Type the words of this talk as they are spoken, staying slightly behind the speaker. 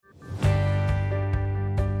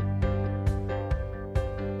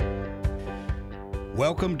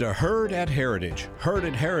Welcome to Heard at Heritage. Heard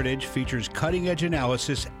at Heritage features cutting-edge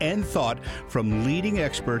analysis and thought from leading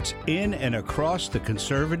experts in and across the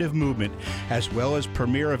conservative movement, as well as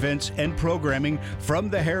premier events and programming from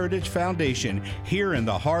the Heritage Foundation here in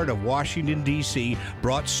the heart of Washington, D.C.,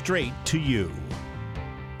 brought straight to you.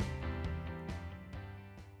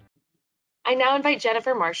 I now invite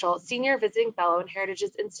Jennifer Marshall, Senior Visiting Fellow in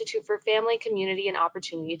Heritage's Institute for Family, Community, and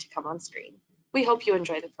Opportunity to come on screen. We hope you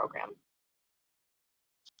enjoy the program.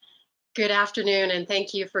 Good afternoon, and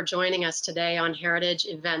thank you for joining us today on Heritage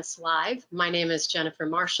Events Live. My name is Jennifer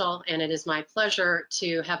Marshall, and it is my pleasure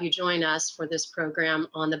to have you join us for this program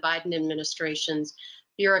on the Biden administration's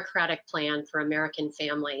bureaucratic plan for American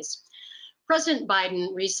families. President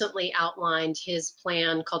Biden recently outlined his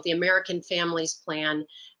plan called the American Families Plan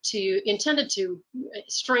intended to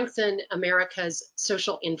strengthen America's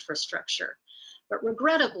social infrastructure. But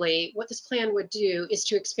regrettably, what this plan would do is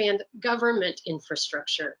to expand government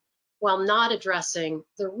infrastructure while not addressing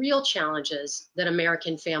the real challenges that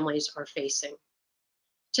American families are facing.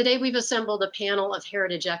 Today, we've assembled a panel of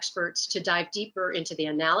Heritage experts to dive deeper into the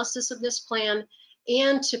analysis of this plan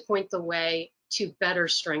and to point the way to better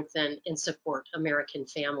strengthen and support American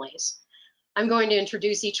families. I'm going to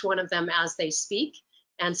introduce each one of them as they speak,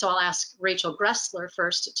 and so I'll ask Rachel Gressler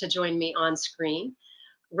first to join me on screen.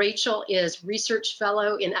 Rachel is Research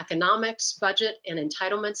Fellow in Economics, Budget, and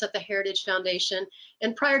Entitlements at the Heritage Foundation.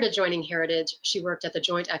 And prior to joining Heritage, she worked at the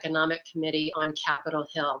Joint Economic Committee on Capitol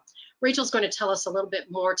Hill. Rachel's going to tell us a little bit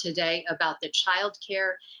more today about the child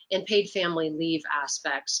care and paid family leave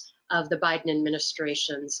aspects of the Biden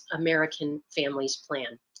administration's American Families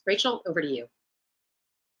Plan. Rachel, over to you.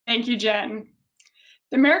 Thank you, Jen.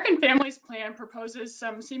 The American Families Plan proposes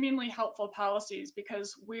some seemingly helpful policies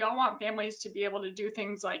because we all want families to be able to do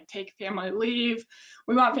things like take family leave.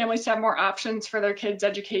 We want families to have more options for their kids'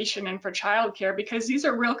 education and for childcare because these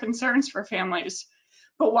are real concerns for families.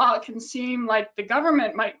 But while it can seem like the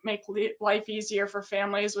government might make life easier for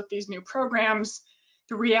families with these new programs,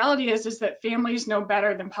 the reality is that families know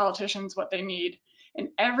better than politicians what they need. And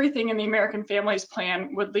everything in the American Families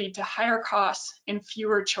Plan would lead to higher costs and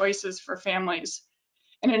fewer choices for families.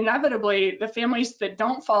 And inevitably, the families that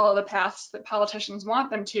don't follow the paths that politicians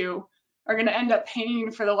want them to are going to end up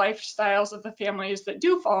paying for the lifestyles of the families that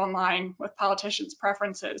do fall in line with politicians'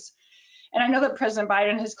 preferences. And I know that President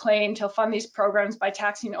Biden has claimed he'll fund these programs by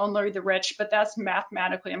taxing only the rich, but that's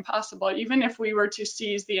mathematically impossible. Even if we were to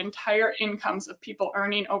seize the entire incomes of people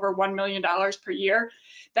earning over $1 million per year,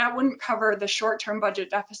 that wouldn't cover the short-term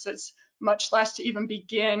budget deficits, much less to even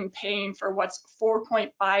begin paying for what's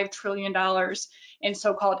 $4.5 trillion in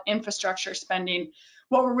so-called infrastructure spending.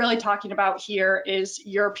 What we're really talking about here is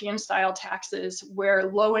European-style taxes,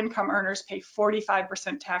 where low-income earners pay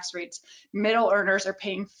 45% tax rates, middle earners are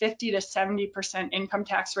paying 50 to 70% income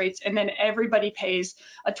tax rates, and then everybody pays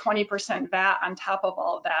a 20% VAT on top of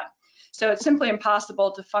all of that. So it's simply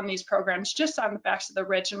impossible to fund these programs just on the backs of the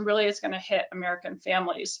rich, and really it's going to hit American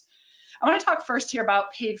families. I want to talk first here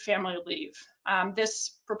about paid family leave.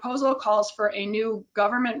 This proposal calls for a new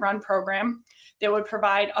government-run program that would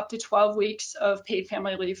provide up to 12 weeks of paid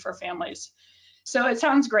family leave for families. So it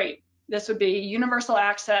sounds great. This would be universal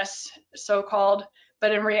access, so-called,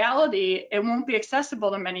 but in reality, it won't be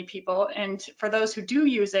accessible to many people. And for those who do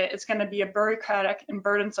use it, it's going to be a bureaucratic and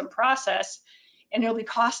burdensome process, and it'll be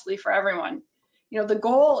costly for everyone. You know, the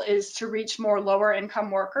goal is to reach more lower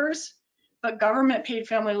income workers, but government paid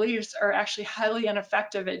family leaves are actually highly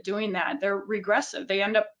ineffective at doing that. They're regressive. They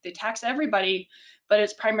tax everybody, but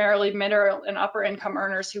it's primarily middle and upper income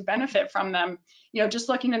earners who benefit from them. You know, just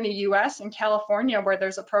looking in the US and California, where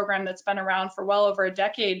there's a program that's been around for well over a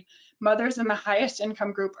decade, mothers in the highest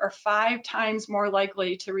income group are 5 times more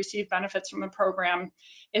likely to receive benefits from the program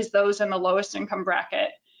as those in the lowest income bracket.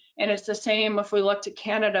 And it's the same if we look to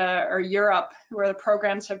Canada or Europe, where the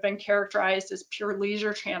programs have been characterized as pure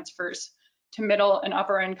leisure transfers to middle and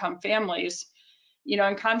upper income families. You know,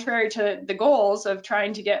 and contrary to the goals of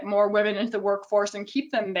trying to get more women into the workforce and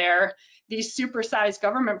keep them there, these supersized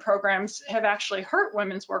government programs have actually hurt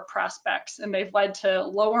women's work prospects, and they've led to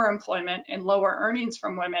lower employment and lower earnings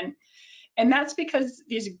from women. And that's because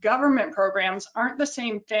these government programs aren't the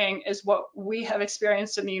same thing as what we have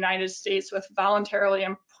experienced in the United States with voluntarily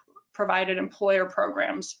provided employer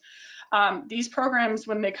programs. These programs,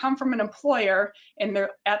 when they come from an employer and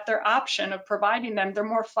they're at their option of providing them, they're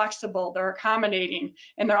more flexible, they're accommodating,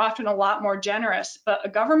 and they're often a lot more generous. But a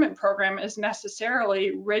government program is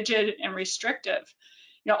necessarily rigid and restrictive.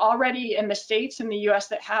 Already in the states in the US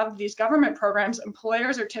that have these government programs,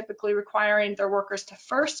 employers are typically requiring their workers to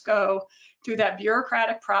first go through that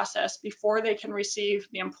bureaucratic process before they can receive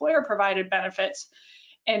the employer provided benefits.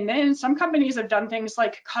 And then some companies have done things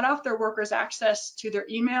like cut off their workers' access to their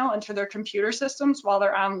email and to their computer systems while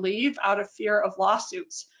they're on leave out of fear of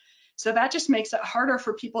lawsuits. So that just makes it harder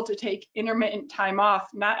for people to take intermittent time off.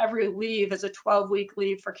 Not every leave is a 12-week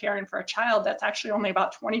leave for caring for a child. That's actually only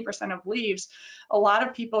about 20% of leaves. A lot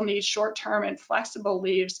of people need short-term and flexible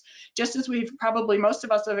leaves, just as most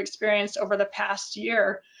of us have experienced over the past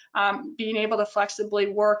year, being able to flexibly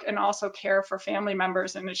work and also care for family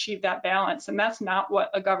members and achieve that balance. And that's not what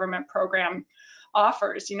a government program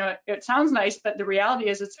offers. It sounds nice, but the reality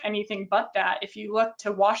is it's anything but that. If you look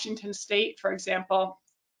to Washington State, for example,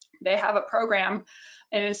 they have a program,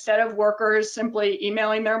 and instead of workers simply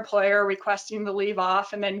emailing their employer, requesting the leave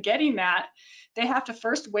off, and then getting that, they have to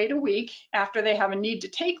first wait a week after they have a need to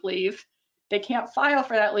take leave. They can't file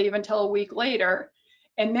for that leave until a week later.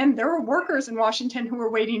 And then there were workers in Washington who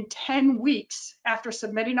were waiting 10 weeks after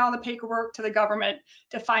submitting all the paperwork to the government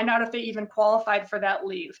to find out if they even qualified for that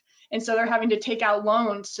leave. And so they're having to take out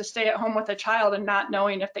loans to stay at home with a child and not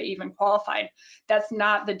knowing if they even qualified. That's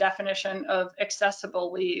not the definition of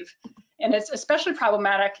accessible leave. And it's especially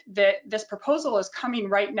problematic that this proposal is coming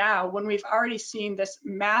right now when we've already seen this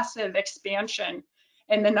massive expansion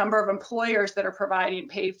in the number of employers that are providing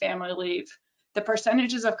paid family leave. The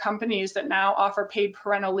percentages of companies that now offer paid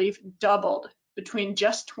parental leave doubled between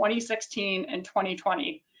just 2016 and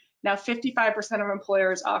 2020. Now 55% of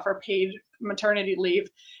employers offer paid maternity leave,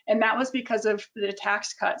 and that was because of the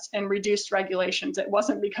tax cuts and reduced regulations. It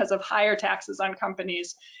wasn't because of higher taxes on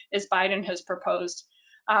companies, as Biden has proposed.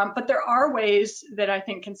 But there are ways that I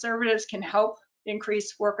think conservatives can help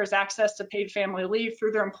increase workers' access to paid family leave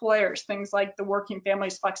through their employers, things like the Working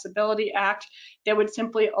Families Flexibility Act that would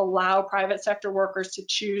simply allow private sector workers to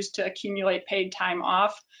choose to accumulate paid time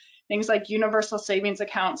off. Things like universal savings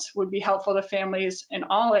accounts would be helpful to families in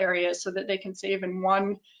all areas so that they can save in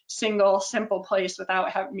one single simple place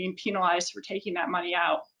without being penalized for taking that money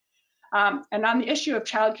out. And on the issue of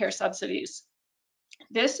childcare subsidies,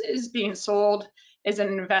 this is being sold as an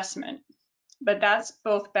investment. But that's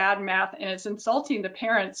both bad math and it's insulting the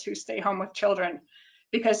parents who stay home with children,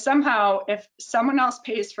 because somehow if someone else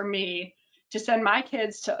pays for me to send my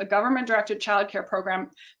kids to a government-directed childcare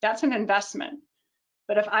program, that's an investment.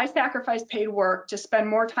 But if I sacrifice paid work to spend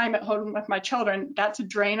more time at home with my children, that's a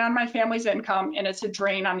drain on my family's income and it's a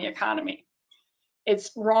drain on the economy.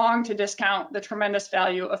 It's wrong to discount the tremendous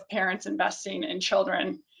value of parents investing in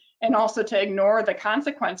children and also to ignore the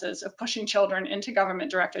consequences of pushing children into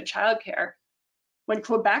government-directed childcare. When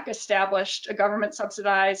Quebec established a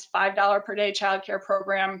government-subsidized $5 per day childcare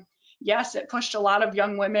program, yes, it pushed a lot of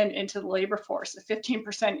young women into the labor force, a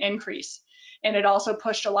 15% increase. And it also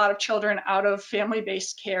pushed a lot of children out of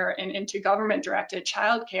family-based care and into government-directed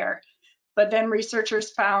childcare. But then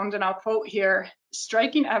researchers found, and I'll quote here,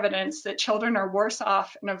 striking evidence that children are worse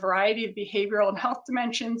off in a variety of behavioral and health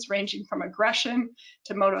dimensions, ranging from aggression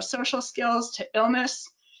to motor-social skills to illness.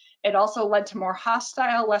 It also led to more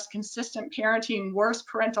hostile, less consistent parenting, worse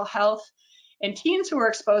parental health, and teens who were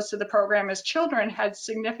exposed to the program as children had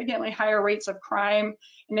significantly higher rates of crime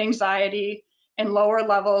and anxiety and lower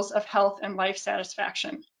levels of health and life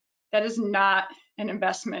satisfaction. That is not an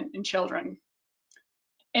investment in children.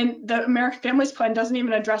 And the American Families Plan doesn't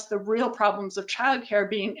even address the real problems of childcare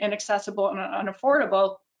being inaccessible and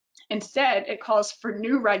unaffordable. Instead, it calls for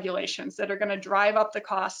new regulations that are going to drive up the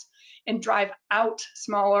costs and drive out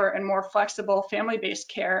smaller and more flexible family-based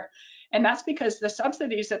care. And that's because the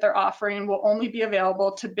subsidies that they're offering will only be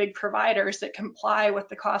available to big providers that comply with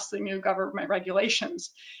the costly new government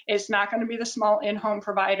regulations. It's not going to be the small in-home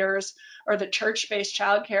providers or the church-based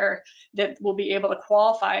childcare that will be able to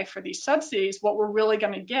qualify for these subsidies. What we're really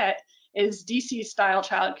going to get is DC-style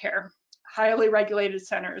childcare, highly regulated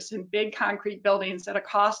centers in big concrete buildings at a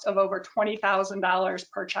cost of over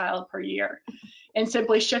 $20,000 per child per year. And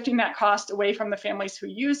simply shifting that cost away from the families who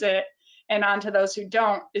use it and onto those who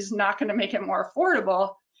don't is not going to make it more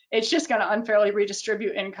affordable. It's just going to unfairly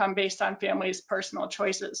redistribute income based on families' personal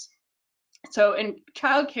choices. So in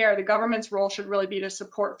childcare, the government's role should really be to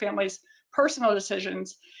support families' personal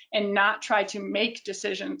decisions and not try to make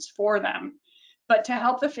decisions for them. But to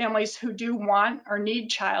help the families who do want or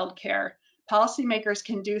need childcare, policymakers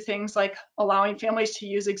can do things like allowing families to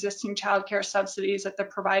use existing childcare subsidies at the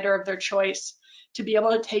provider of their choice, to be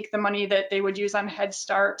able to take the money that they would use on Head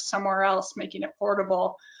Start somewhere else, making it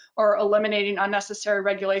portable, or eliminating unnecessary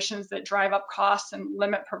regulations that drive up costs and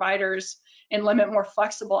limit providers and limit more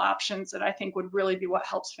flexible options that I think would really be what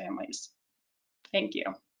helps families. Thank you.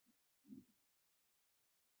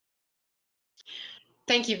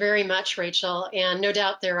 Thank you very much, Rachel. And no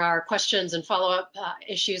doubt there are questions and follow-up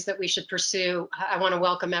issues that we should pursue. I want to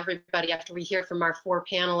welcome everybody after we hear from our 4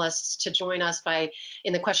 panelists to join us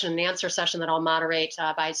in the question and answer session that I'll moderate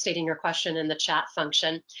by stating your question in the chat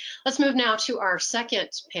function. Let's move now to our second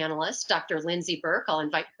panelist, Dr. Lindsay Burke. I'll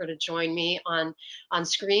invite her to join me on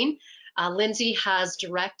screen. Lindsay has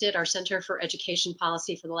directed our Center for Education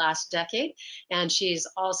Policy for the last decade, and she's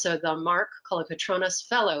also the Mark Kolokotronis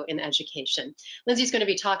Fellow in Education. Lindsay's going to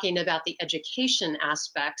be talking about the education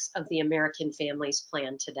aspects of the American Families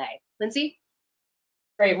Plan today. Lindsay?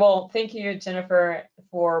 Great. Well, thank you, Jennifer,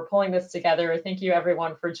 for pulling this together. Thank you,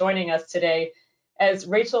 everyone, for joining us today. As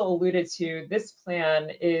Rachel alluded to, this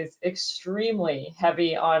plan is extremely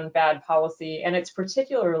heavy on bad policy, and it's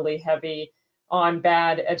particularly heavy on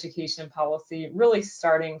bad education policy, really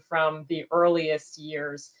starting from the earliest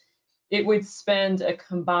years. It would spend a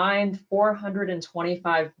combined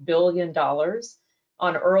 $425 billion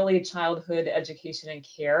on early childhood education and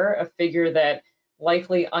care, a figure that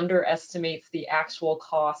likely underestimates the actual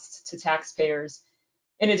cost to taxpayers.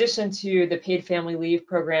 In addition to the paid family leave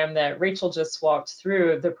program that Rachel just walked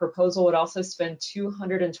through, the proposal would also spend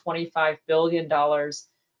 $225 billion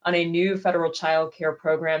on a new federal child care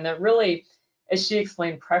program that really, as she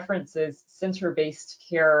explained, preferences center-based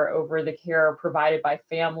care over the care provided by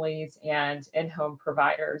families and in-home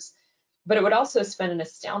providers. But it would also spend an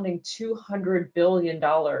astounding $200 billion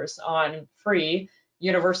on free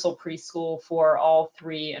universal preschool for all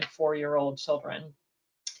 3- and 4-year-old children.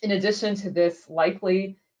 In addition to this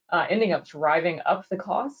likely ending up driving up the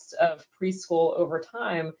cost of preschool over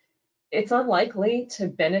time, it's unlikely to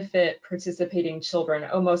benefit participating children.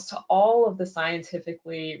 Almost all of the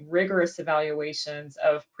scientifically rigorous evaluations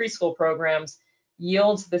of preschool programs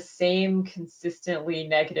yields the same consistently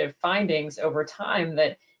negative findings over time,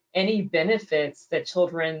 that any benefits that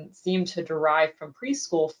children seem to derive from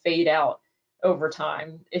preschool fade out over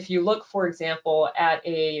time. If you look, for example, at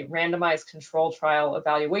a randomized control trial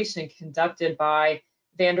evaluation conducted by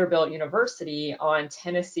Vanderbilt University on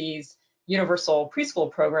Tennessee's universal preschool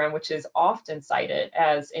program, which is often cited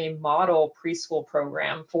as a model preschool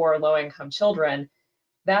program for low-income children,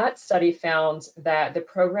 that study found that the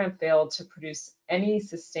program failed to produce any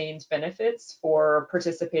sustained benefits for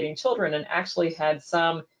participating children and actually had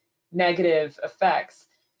some negative effects.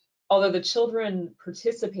 Although the children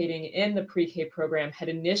participating in the pre-K program had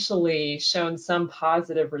initially shown some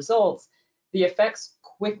positive results, the effects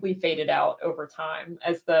quickly faded out over time.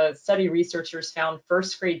 As the study researchers found,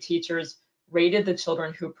 first grade teachers rated the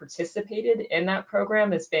children who participated in that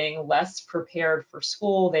program as being less prepared for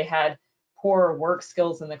school. They had poorer work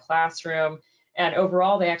skills in the classroom, and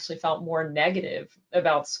overall they actually felt more negative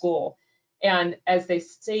about school. And as they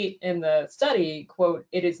state in the study, quote,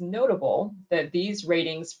 "It is notable that these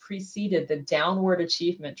ratings preceded the downward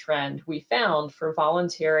achievement trend we found for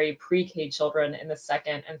voluntary pre-K children in the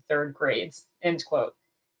 2nd and 3rd grades," end quote.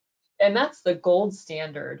 And that's the gold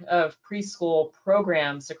standard of preschool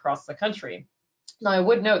programs across the country. Now, I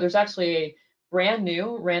would note there's actually a brand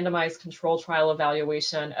new randomized control trial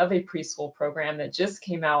evaluation of a preschool program that just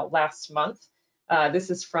came out last month. This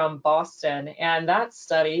is from Boston, and that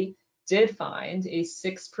study did find a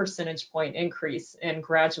 6 percentage point increase in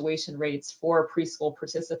graduation rates for preschool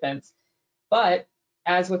participants. But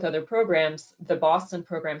as with other programs, the Boston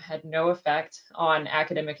program had no effect on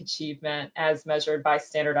academic achievement as measured by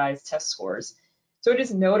standardized test scores. So it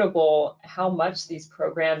is notable how much these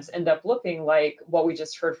programs end up looking like what we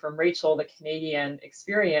just heard from Rachel, the Canadian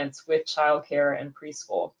experience with childcare and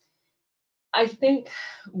preschool. I think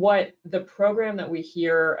what the program that we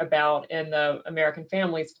hear about in the American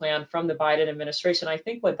Families Plan from the Biden administration, I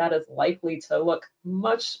think what that is likely to look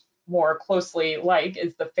much more closely like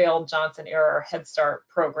is the failed Johnson-era Head Start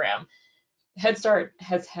program. Head Start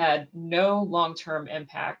has had no long-term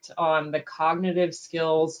impact on the cognitive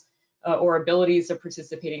skills or abilities of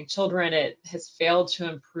participating children. It has failed to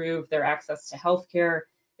improve their access to healthcare.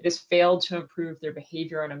 It has failed to improve their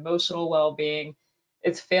behavior and emotional well-being.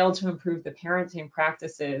 It's failed to improve the parenting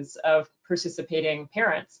practices of participating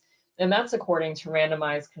parents. And that's according to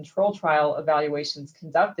randomized control trial evaluations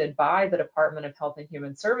conducted by the Department of Health and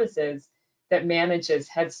Human Services that manages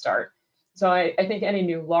Head Start. So I think any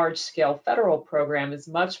new large-scale federal program is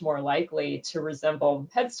much more likely to resemble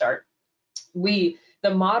Head Start. The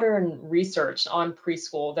modern research on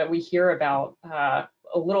preschool that we hear about a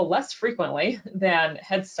little less frequently than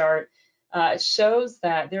Head Start shows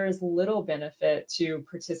that there is little benefit to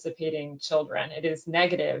participating children. It is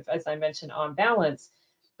negative, as I mentioned, on balance,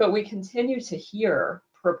 but we continue to hear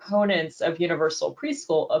proponents of universal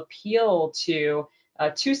preschool appeal to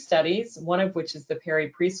two studies, one of which is the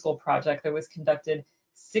Perry Preschool Project that was conducted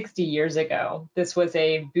 60 years ago. This was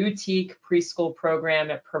a boutique preschool program.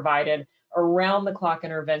 It provided around-the-clock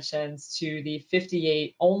interventions to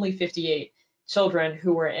the only 58 children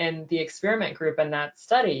who were in the experiment group in that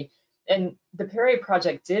study. And the Perry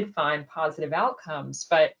Project did find positive outcomes,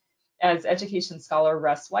 but as education scholar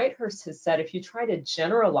Russ Whitehurst has said, if you try to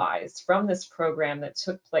generalize from this program that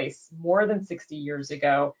took place more than 60 years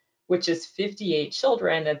ago, which is 58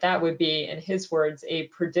 children, that would be, in his words, a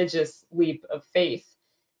prodigious leap of faith.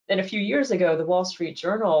 Then a few years ago, the Wall Street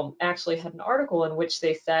Journal actually had an article in which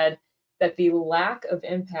they said that the lack of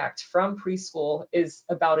impact from preschool is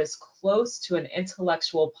about as close to an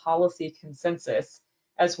intellectual policy consensus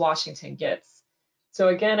as Washington gets. So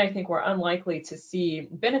again, I think we're unlikely to see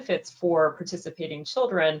benefits for participating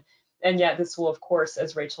children, and yet this will, of course,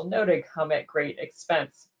 as Rachel noted, come at great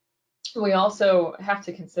expense. We also have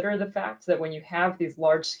to consider the fact that when you have these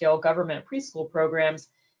large-scale government preschool programs,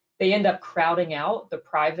 they end up crowding out the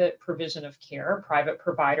private provision of care. Private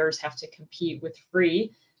providers have to compete with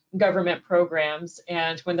free government programs,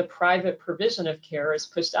 and when the private provision of care is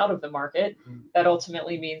pushed out of the market, that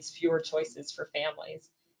ultimately means fewer choices for families.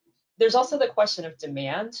 There's also the question of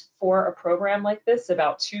demand for a program like this.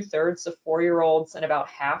 About 2/3 of 4-year-olds and about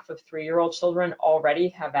half of 3-year-old children already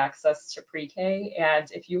have access to pre-K.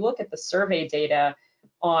 And if you look at the survey data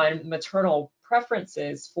on maternal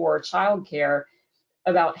preferences for childcare,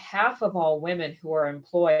 about half of all women who are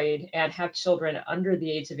employed and have children under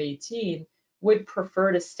the age of 18 would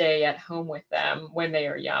prefer to stay at home with them when they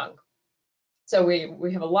are young. So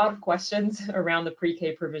we have a lot of questions around the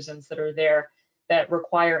pre-K provisions that are there that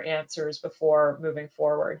require answers before moving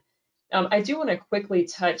forward. I do want to quickly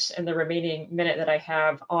touch in the remaining minute that I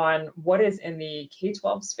have on what is in the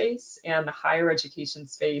K-12 space and the higher education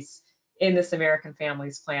space in this American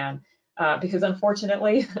Families Plan, because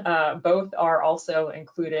unfortunately, both are also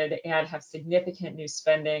included and have significant new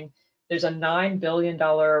spending. There's a $9 billion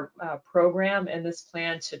program in this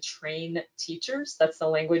plan to train teachers. That's the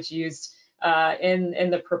language used in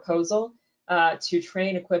the proposal. To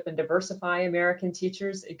train, equip, and diversify American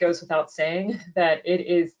teachers. It goes without saying that it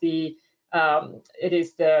is the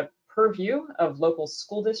purview of local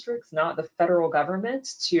school districts, not the federal government,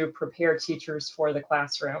 to prepare teachers for the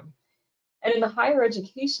classroom. And in the higher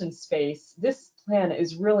education space, this plan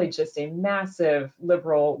is really just a massive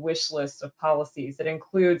liberal wish list of policies. It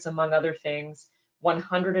includes, among other things,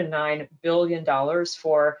 $109 billion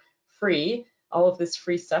for free. All of this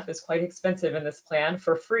free stuff is quite expensive in this plan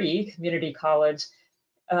for free community college.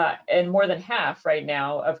 And more than half right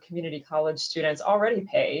now of community college students already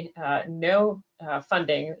pay no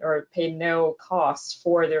funding or pay no cost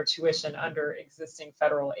for their tuition under existing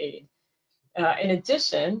federal aid. In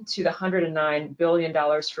addition to the $109 billion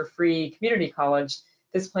for free community college,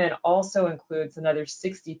 this plan also includes another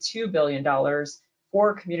 $62 billion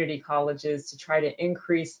for community colleges to try to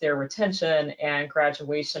increase their retention and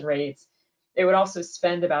graduation rates. It would also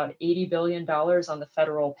spend about $80 billion on the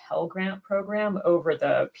federal Pell Grant program over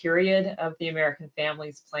the period of the American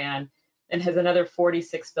Families Plan, and has another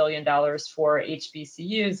 $46 billion for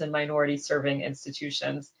HBCUs and minority serving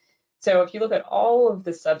institutions. So if you look at all of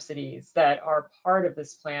the subsidies that are part of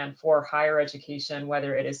this plan for higher education,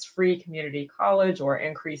 whether it is free community college or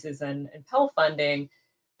increases in Pell funding,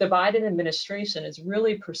 the Biden administration is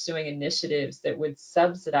really pursuing initiatives that would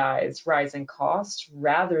subsidize rising costs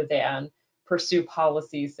rather than pursue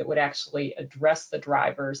policies that would actually address the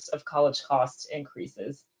drivers of college cost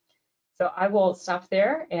increases. So I will stop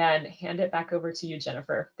there and hand it back over to you,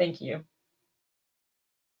 Jennifer. Thank you.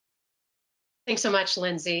 Thanks so much,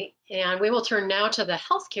 Lindsay. And we will turn now to the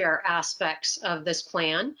healthcare aspects of this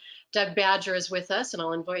plan. Doug Badger is with us, and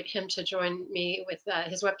I'll invite him to join me with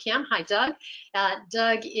his webcam. Hi, Doug.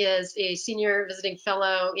 Doug is a senior visiting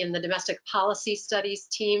fellow in the Domestic Policy Studies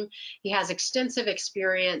team. He has extensive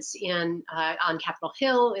experience on Capitol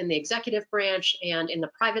Hill, in the executive branch, and in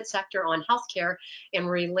the private sector on healthcare and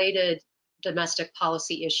related domestic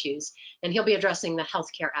policy issues. And he'll be addressing the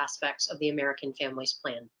healthcare aspects of the American Families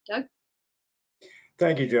Plan. Doug?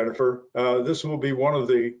 Thank you, Jennifer. This will be one of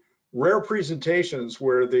the rare presentations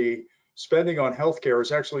where the spending on healthcare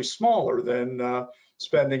is actually smaller than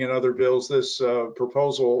spending in other bills. This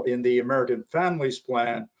proposal in the American Families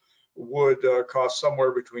Plan would cost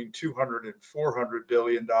somewhere between $200 and $400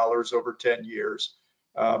 billion over 10 years.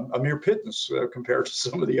 A mere pittance compared to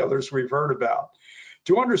some of the others we've heard about.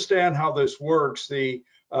 To understand how this works, the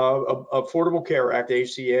Affordable Care Act,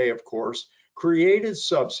 ACA, of course, created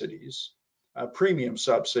subsidies, premium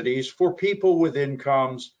subsidies for people with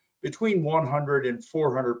incomes between 100 and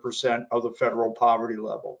 400% of the federal poverty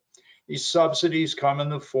level. These subsidies come in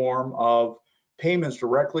the form of payments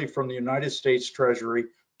directly from the United States Treasury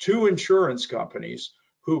to insurance companies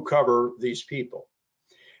who cover these people.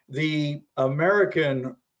 The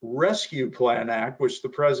American Rescue Plan Act, which the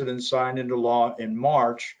president signed into law in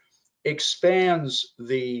March, expands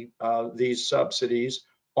these subsidies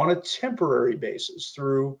on a temporary basis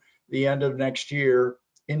through the end of next year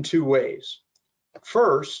in two ways.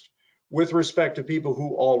 First, with respect to people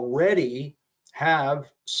who already have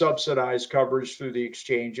subsidized coverage through the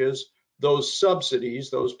exchanges, those subsidies,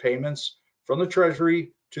 those payments from the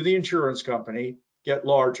Treasury to the insurance company get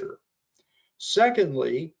larger.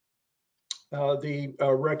 Secondly, the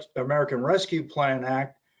American Rescue Plan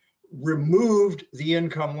Act removed the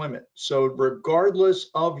income limit. So regardless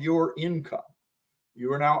of your income,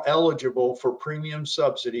 you are now eligible for premium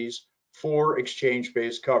subsidies for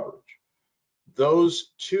exchange-based coverage.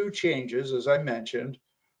 Those two changes, as I mentioned,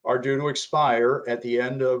 are due to expire at the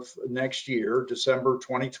end of next year, December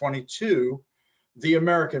 2022. The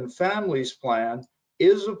American Families Plan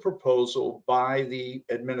is a proposal by the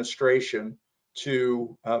administration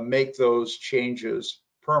to make those changes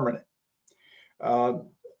permanent. To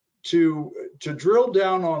drill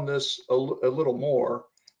down on this a little more,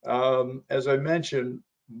 as I mentioned,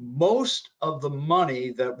 most of the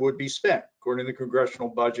money that would be spent, according to the Congressional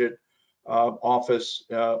Budget Office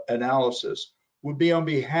analysis, would be on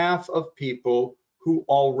behalf of people who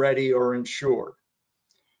already are insured.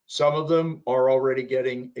 Some of them are already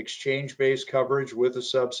getting exchange-based coverage with the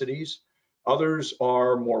subsidies. Others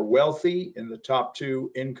are more wealthy in the top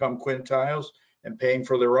two income quintiles and paying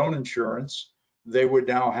for their own insurance. They would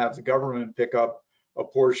now have the government pick up a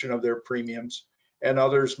portion of their premiums, and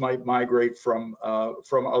others might migrate from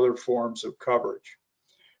other forms of coverage.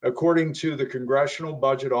 According to the Congressional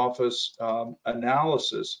Budget Office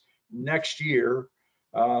analysis, next year,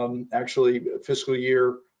 actually fiscal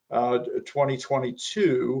year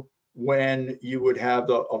 2022, when you would have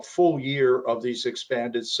a full year of these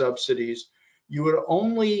expanded subsidies, you would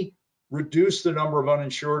only reduce the number of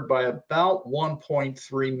uninsured by about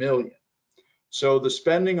 1.3 million. So the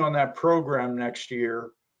spending on that program next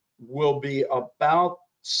year will be about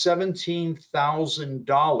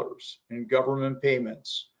 $17,000 in government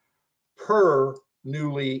payments per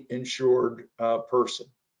newly insured person.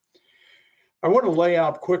 I want to lay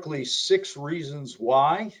out quickly 6 reasons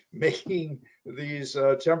why making these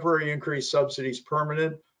temporary increased subsidies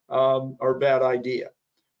permanent are a bad idea.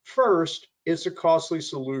 First, it's a costly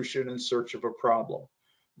solution in search of a problem.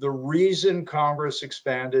 The reason Congress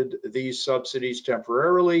expanded these subsidies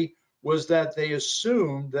temporarily was that they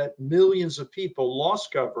assumed that millions of people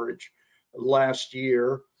lost coverage last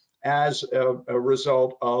year as a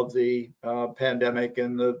result of the pandemic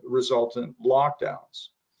and the resultant lockdowns.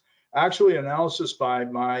 Actually, analysis by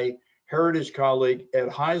my Heritage colleague Ed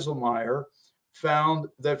Heiselmeyer found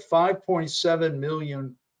that 5.7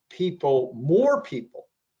 million people, more people,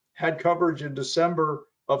 had coverage in December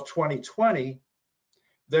of 2020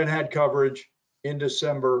 than had coverage in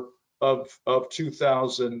December of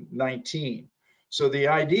 2019. So the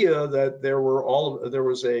idea that there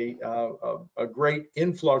was a great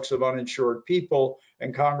influx of uninsured people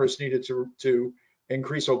and Congress needed to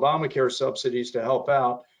increase Obamacare subsidies to help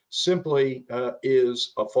out simply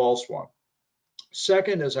is a false one.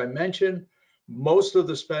 Second, as I mentioned, most of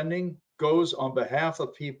the spending goes on behalf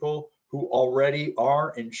of people who already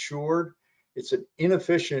are insured. It's an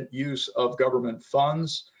inefficient use of government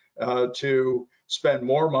funds to spend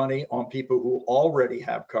more money on people who already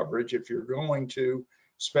have coverage. If you're going to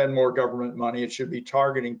spend more government money, it should be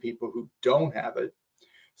targeting people who don't have it.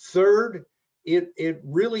 Third, it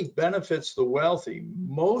really benefits the wealthy.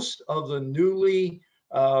 Most of the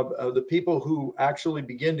the people who actually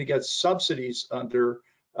begin to get subsidies under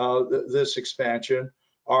this expansion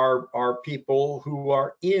are people who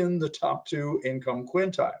are in the top 2 income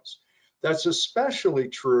quintiles. That's especially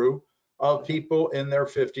true of people in their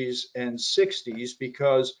 50s and 60s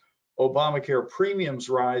because Obamacare premiums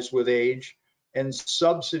rise with age and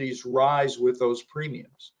subsidies rise with those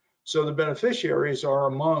premiums. So the beneficiaries are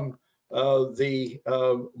among the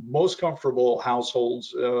most comfortable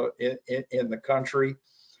households in the country.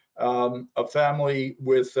 A family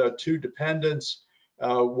with 2 dependents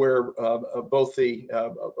where both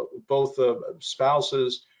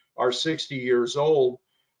spouses are 60 years old,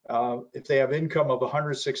 if they have income of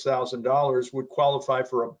 $106,000, would qualify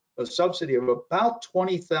for a subsidy of about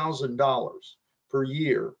 $20,000 per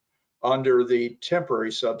year under the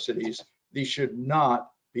temporary subsidies. These should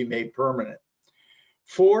not be made permanent.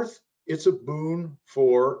 Fourth, it's a boon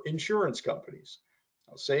for insurance companies.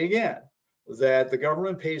 I'll say again, that the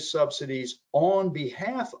government pays subsidies on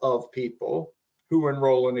behalf of people who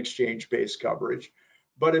enroll in exchange-based coverage,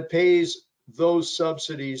 but it pays those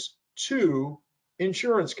subsidies to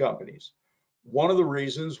insurance companies. One of the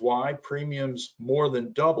reasons why premiums more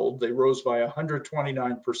than doubled, they rose by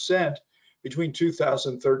 129% between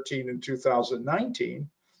 2013 and 2019,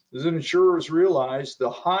 is that insurers realized the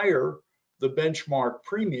higher the benchmark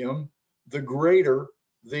premium, the greater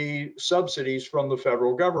the subsidies from the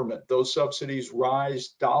federal government. Those subsidies rise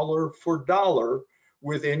dollar for dollar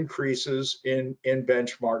with increases in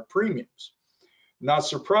benchmark premiums. Not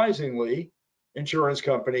surprisingly, insurance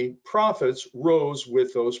company profits rose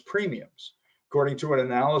with those premiums. According to an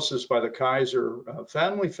analysis by the Kaiser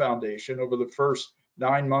Family Foundation over the first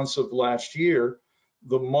 9 months of last year,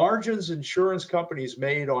 the margins insurance companies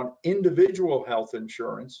made on individual health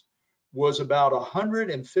insurance was about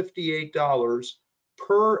 $158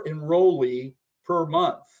 per enrollee per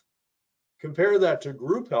month. Compare that to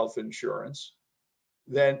group health insurance,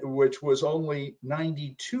 which was only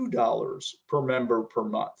 $92 per member per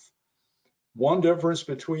month. One difference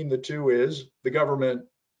between the two is the government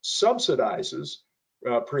subsidizes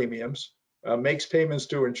premiums, makes payments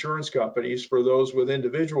to insurance companies for those with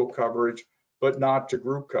individual coverage, but not to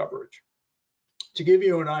group coverage. To give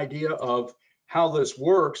you an idea of how this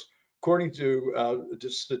works, according to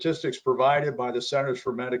statistics provided by the Centers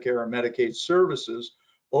for Medicare and Medicaid Services,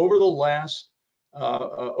 over the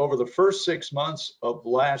first 6 months of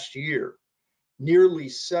last year, nearly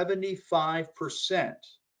 75%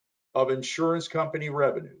 of insurance company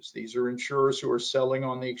revenues, these are insurers who are selling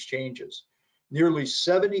on the exchanges, nearly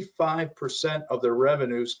 75% of their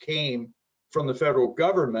revenues came from the federal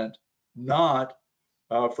government, not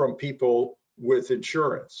from people with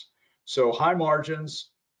insurance. So high margins,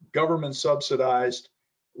 government subsidized,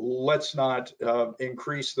 let's not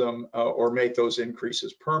increase them or make those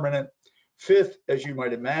increases permanent. Fifth, as you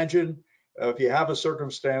might imagine, if you have a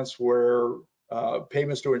circumstance where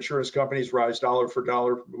payments to insurance companies rise dollar for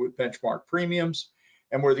dollar with benchmark premiums,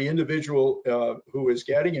 and where the individual who is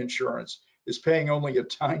getting insurance is paying only a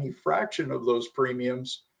tiny fraction of those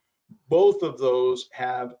premiums, both of those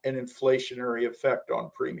have an inflationary effect on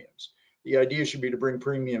premiums. The idea should be to bring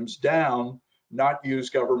premiums down, not use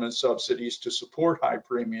government subsidies to support high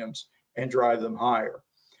premiums and drive them higher.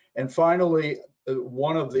 And finally,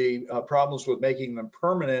 one of the problems with making them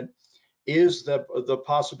permanent is the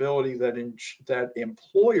possibility that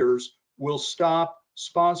employers will stop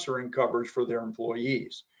sponsoring coverage for their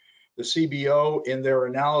employees. The CBO, in their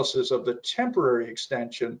analysis of the temporary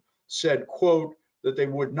extension, said, quote, that they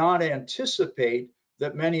would not anticipate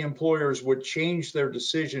that many employers would change their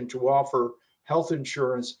decision to offer health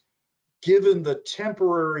insurance given the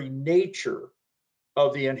temporary nature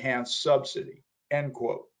of the enhanced subsidy, end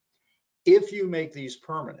quote. If you make these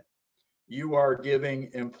permanent, you are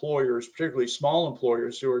giving employers, particularly small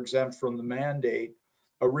employers who are exempt from the mandate,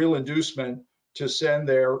 a real inducement to send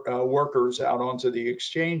their workers out onto the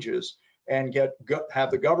exchanges and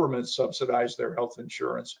have the government subsidize their health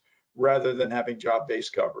insurance rather than having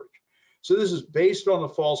job-based coverage. So this is based on the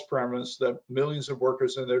false premise that millions of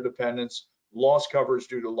workers and their dependents lost coverage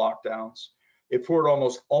due to lockdowns. It poured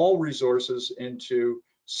almost all resources into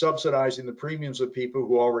subsidizing the premiums of people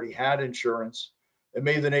who already had insurance. It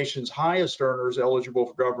made the nation's highest earners eligible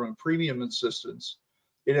for government premium assistance.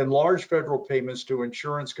 It enlarged federal payments to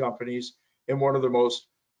insurance companies in one of the most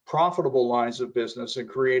profitable lines of business and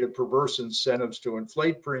created perverse incentives to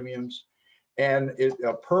inflate premiums. And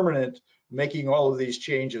making all of these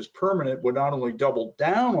changes permanent would not only double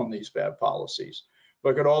down on these bad policies,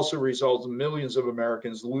 but could also result in millions of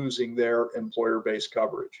Americans losing their employer-based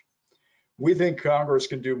coverage. We think Congress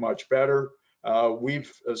can do much better.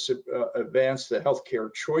 We've advanced the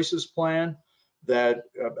Healthcare Choices Plan that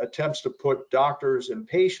attempts to put doctors and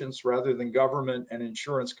patients, rather than government and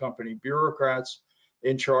insurance company bureaucrats,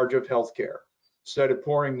 in charge of healthcare. Instead of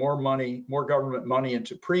pouring more government money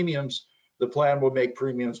into premiums, the plan will make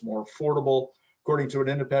premiums more affordable. According to an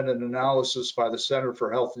independent analysis by the Center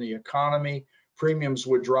for Health and the Economy, premiums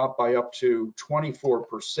would drop by up to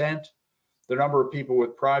 24%. The number of people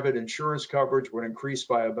with private insurance coverage would increase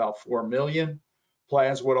by about 4 million.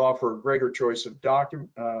 Plans would offer a greater choice of doctors.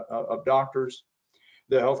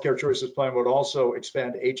 The Healthcare Choices Plan would also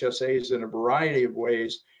expand HSAs in a variety of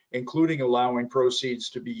ways, including allowing proceeds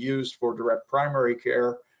to be used for direct primary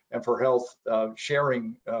care and for health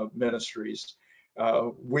sharing ministries.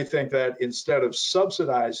 We think that instead of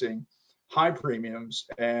subsidizing high premiums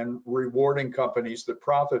and rewarding companies that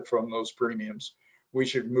profit from those premiums, we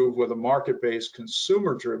should move with a market-based,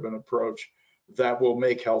 consumer-driven approach that will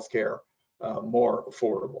make healthcare more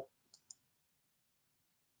affordable.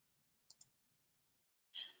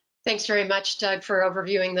 Thanks very much, Doug, for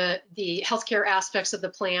overviewing the healthcare aspects of the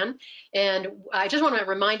plan. And I just want to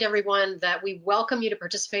remind everyone that we welcome you to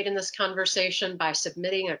participate in this conversation by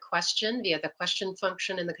submitting a question via the question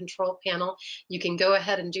function in the control panel. You can go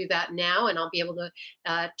ahead and do that now, and I'll be able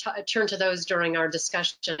to turn to those during our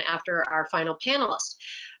discussion after our final panelist,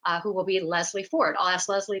 who will be Leslie Ford. I'll ask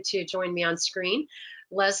Leslie to join me on screen.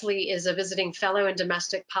 Leslie is a visiting fellow in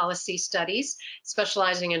domestic policy studies,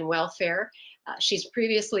 specializing in welfare. She's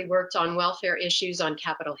previously worked on welfare issues on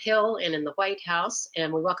Capitol Hill and in the White House,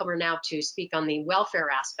 and we welcome her now to speak on the welfare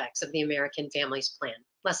aspects of the American Families Plan.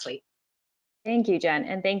 Leslie. Thank you, Jen,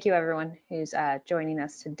 and thank you everyone who's joining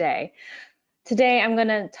us today. Today, I'm going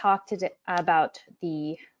to talk about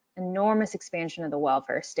the enormous expansion of the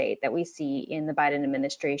welfare state that we see in the Biden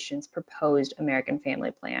administration's proposed American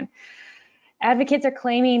Family Plan. Advocates are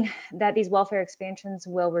claiming that these welfare expansions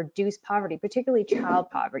will reduce poverty, particularly child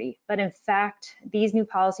poverty. But in fact, these new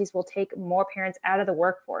policies will take more parents out of the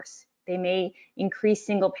workforce. They may increase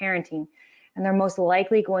single parenting, and they're most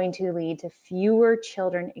likely going to lead to fewer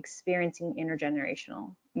children experiencing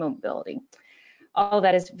intergenerational mobility. All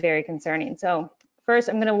that is very concerning. So first,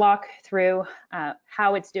 I'm going to walk through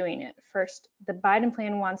how it's doing it. First, the Biden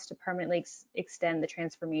plan wants to permanently extend the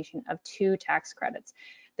transformation of two tax credits,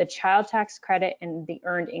 the child tax credit and the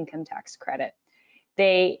earned income tax credit.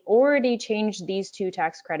 They already changed these two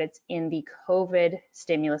tax credits in the COVID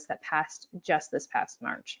stimulus that passed just this past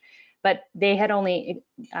March, but they had only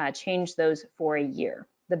changed those for a year.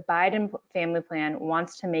 The Biden family plan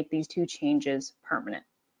wants to make these two changes permanent.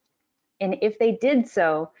 And if they did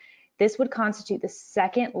so, this would constitute the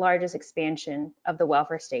second largest expansion of the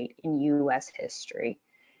welfare state in US history.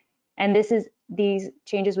 And these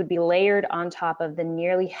changes would be layered on top of the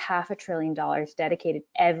nearly $500 billion dedicated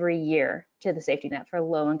every year to the safety net for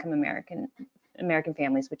low-income American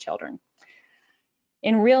families with children.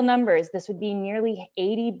 In real numbers, this would be nearly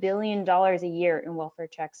 $80 billion a year in welfare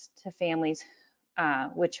checks to families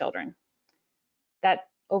with children. That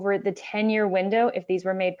over the 10-year window, if these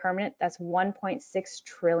were made permanent, that's $1.6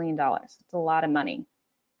 trillion. It's a lot of money.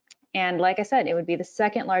 And like I said, it would be the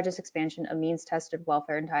second largest expansion of means-tested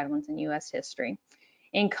welfare entitlements in US history.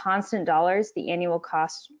 In constant dollars, the annual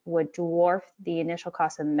cost would dwarf the initial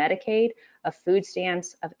cost of Medicaid, of food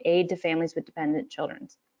stamps, of aid to families with dependent children.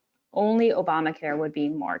 Only Obamacare would be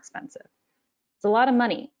more expensive. It's a lot of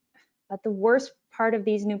money, but the worst part of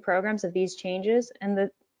these new programs, of these changes, and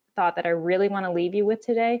the thought that I really want to leave you with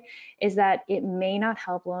today is that it may not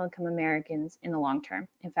help low-income Americans in the long term.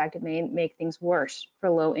 In fact, it may make things worse for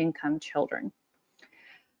low-income children.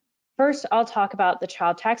 First, I'll talk about the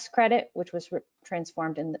child tax credit, which was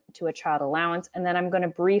transformed into a child allowance, and then I'm going to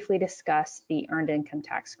briefly discuss the earned income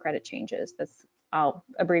tax credit changes. I'll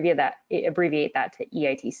abbreviate that to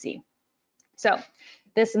EITC. So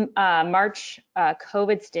this March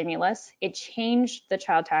COVID stimulus, it changed the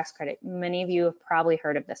child tax credit. Many of you have probably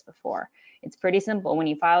heard of this before. It's pretty simple. When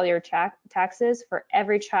you file your taxes, for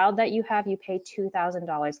every child that you have, you pay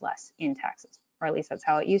 $2,000 less in taxes, or at least that's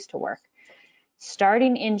how it used to work.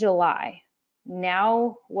 Starting in July,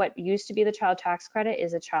 now what used to be the child tax credit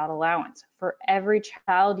is a child allowance. For every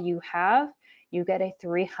child you have, you get a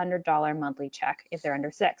 $300 monthly check if they're under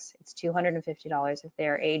 6. It's $250 if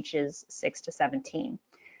their age is 6 to 17.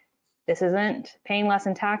 This isn't paying less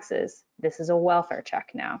in taxes. This is a welfare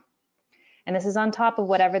check now. And this is on top of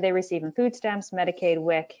whatever they receive in food stamps, Medicaid,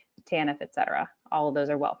 WIC, TANF, etc. All of those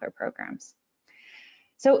are welfare programs.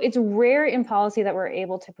 So it's rare in policy that we're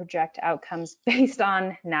able to project outcomes based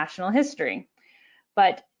on national history.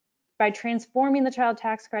 But by transforming the child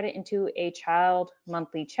tax credit into a child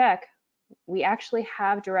monthly check, we actually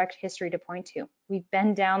have direct history to point to. We've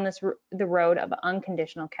been down the road of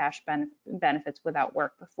unconditional cash benefits without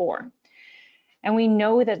work before. And we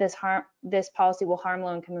know that this policy will harm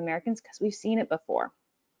low-income Americans because we've seen it before.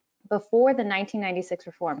 Before the 1996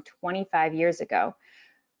 reform, 25 years ago,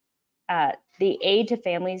 the aid to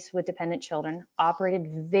families with dependent children operated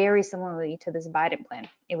very similarly to this Biden plan.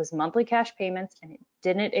 It was monthly cash payments, and it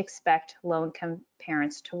didn't expect low-income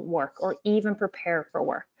parents to work or even prepare for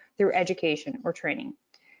work through education or training.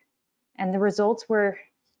 And the results were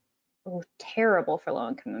terrible for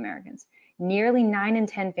low-income Americans. Nearly 9 in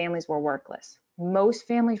 10 families were workless. Most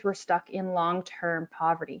families were stuck in long-term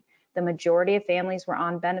poverty. The majority of families were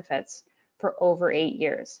on benefits for over 8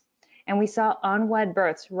 years. And we saw unwed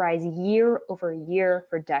births rise year over year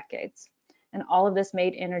for decades. And all of this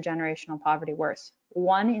made intergenerational poverty worse.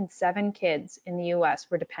 1 in 7 kids in the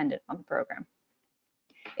US were dependent on the program.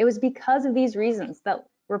 It was because of these reasons that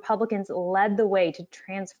Republicans led the way to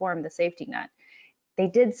transform the safety net. They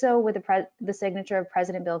did so with the signature of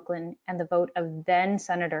President Bill Clinton and the vote of then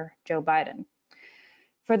Senator Joe Biden.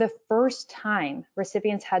 For the first time,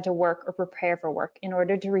 recipients had to work or prepare for work in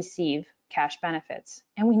order to receive cash benefits.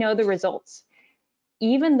 And we know the results.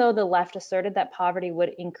 Even though the left asserted that poverty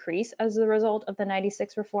would increase as a result of the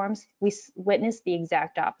 96 reforms, we witnessed the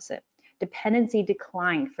exact opposite. Dependency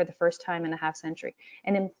declined for the first time in a half century,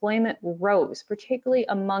 and employment rose, particularly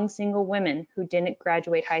among single women who didn't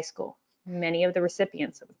graduate high school, many of the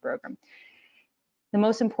recipients of the program. The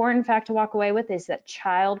most important fact to walk away with is that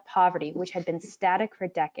child poverty, which had been static for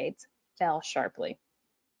decades, fell sharply.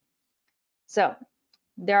 So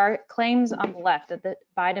there are claims on the left that the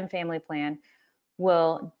Biden family plan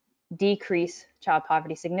will decrease child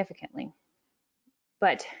poverty significantly.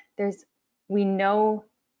 But we know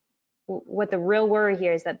what the real worry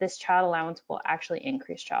here is that this child allowance will actually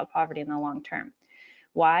increase child poverty in the long term.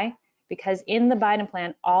 Why? Because in the Biden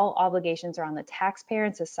plan, all obligations are on the taxpayer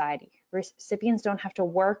and society. Recipients don't have to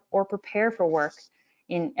work or prepare for work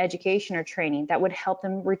in education or training that would help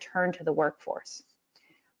them return to the workforce.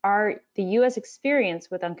 The U.S.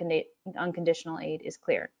 experience with unconditional aid is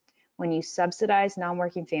clear. When you subsidize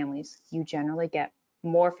non-working families, you generally get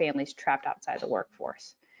more families trapped outside the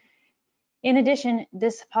workforce. In addition,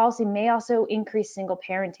 this policy may also increase single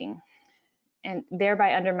parenting, and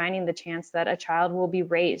thereby undermining the chance that a child will be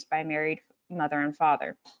raised by a married mother and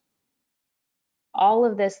father. All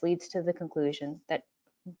of this leads to the conclusion that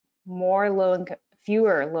fewer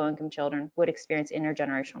low-income children would experience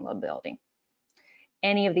intergenerational mobility.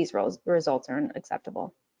 Any of these results are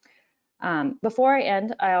unacceptable. Before I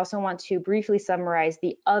end, I also want to briefly summarize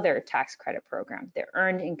the other tax credit program, the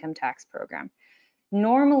Earned Income Tax Program.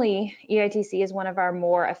 Normally, EITC is one of our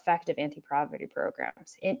more effective anti-poverty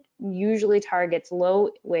programs. It usually targets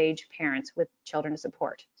low-wage parents with children to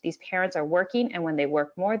support. These parents are working, and when they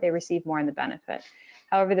work more, they receive more in the benefit.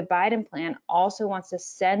 However, the Biden plan also wants to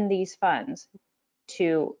send these funds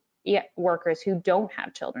to workers who don't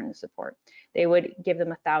have children to support. They would give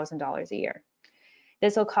them $1,000 a year.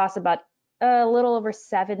 This will cost about a little over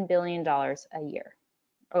 $7 billion a year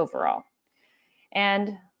overall.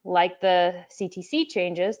 And like the CTC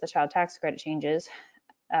changes, the child tax credit changes,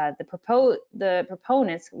 the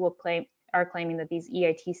proponents are claiming that these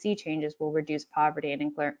EITC changes will reduce poverty and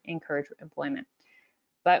encourage employment.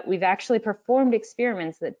 But we've actually performed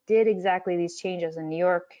experiments that did exactly these changes in New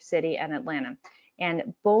York City and Atlanta.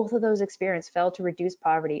 And both of those experiments failed to reduce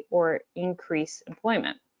poverty or increase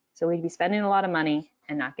employment. So we'd be spending a lot of money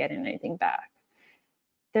and not getting anything back.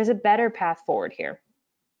 There's a better path forward here.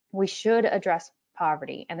 We should address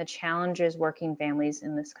poverty and the challenges working families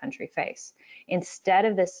in this country face. Instead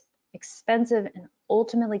of this expensive and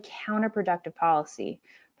ultimately counterproductive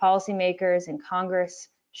policymakers in Congress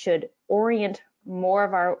should orient more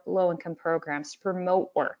of our low-income programs to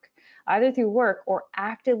promote work, either through work or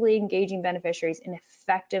actively engaging beneficiaries in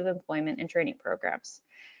effective employment and training programs.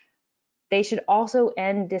 They should also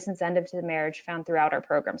end disincentive to marriage found throughout our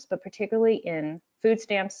programs, but particularly in food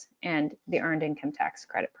stamps and the Earned Income Tax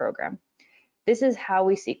Credit program. This is how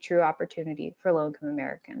we seek true opportunity for low-income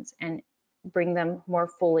Americans and bring them more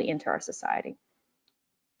fully into our society.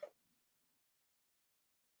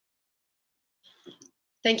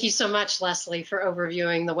 Thank you so much, Leslie, for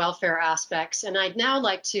overviewing the welfare aspects. And I'd now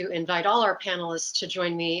like to invite all our panelists to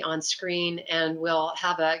join me on screen, and we'll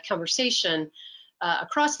have a conversation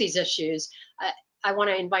across these issues. I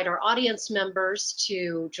want to invite our audience members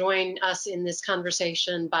to join us in this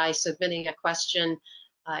conversation by submitting a question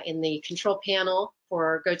in the control panel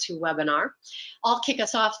for GoToWebinar. I'll kick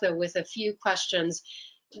us off, though, with a few questions.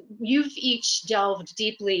 You've each delved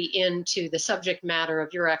deeply into the subject matter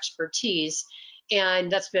of your expertise, and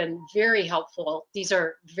that's been very helpful. These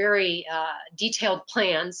are very detailed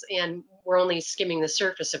plans, and we're only skimming the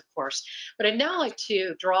surface, of course. But I'd now like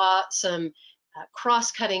to draw some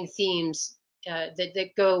cross-cutting themes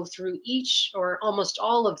that go through each or almost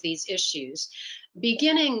all of these issues,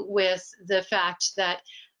 beginning with the fact that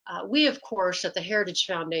we, of course, at the Heritage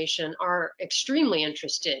Foundation are extremely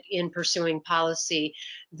interested in pursuing policy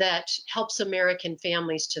that helps American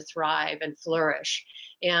families to thrive and flourish,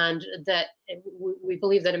 and that we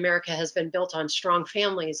believe that America has been built on strong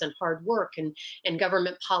families and hard work, and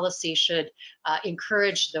government policy should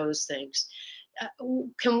encourage those things.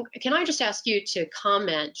 Can I just ask you to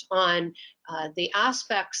comment on the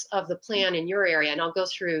aspects of the plan in your area, and I'll go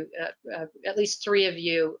through at least three of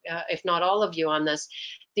you, if not all of you, on this.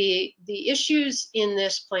 The issues in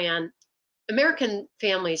this plan, American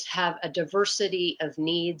families have a diversity of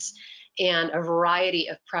needs and a variety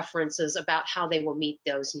of preferences about how they will meet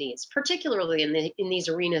those needs, particularly in these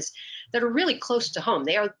arenas that are really close to home.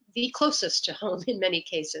 They are the closest to home in many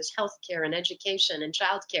cases: healthcare and education and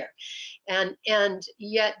childcare. And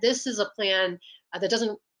yet this is a plan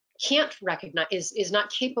that can't recognize, is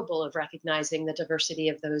not capable of recognizing the diversity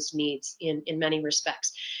of those needs in many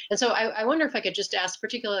respects. And so I wonder if I could just ask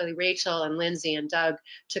particularly Rachel and Lindsay and Doug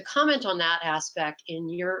to comment on that aspect in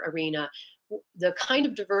your arena, the kind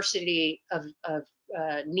of diversity of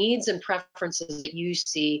needs and preferences that you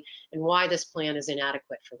see, and why this plan is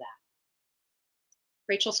inadequate for that.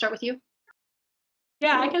 Rachel, start with you.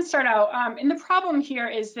 Yeah, I can start out. And the problem here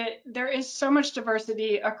is that there is so much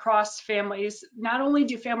diversity across families. Not only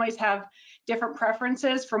do families have different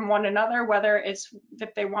preferences from one another, whether it's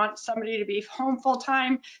that they want somebody to be home full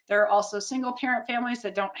time, there are also single parent families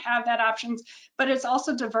that don't have that options, but it's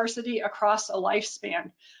also diversity across a lifespan.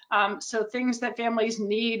 So things that families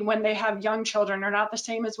need when they have young children are not the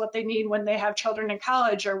same as what they need when they have children in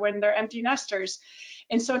college or when they're empty nesters.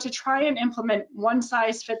 And so to try and implement one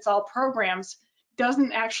size fits all programs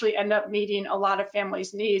doesn't actually end up meeting a lot of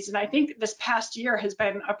families' needs. And I think this past year has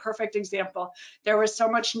been a perfect example. There was so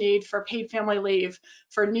much need for paid family leave,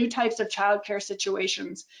 for new types of childcare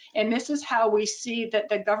situations. And this is how we see that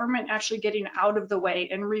the government actually getting out of the way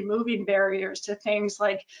and removing barriers to things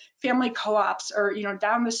like family co-ops, or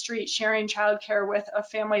down the street sharing childcare with a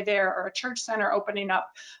family there, or a church center opening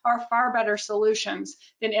up, are far better solutions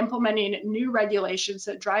than implementing new regulations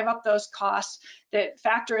that drive up those costs, that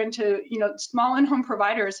factor into small in-home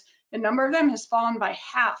providers. The number of them has fallen by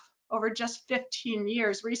half over just 15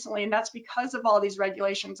 years recently, and that's because of all these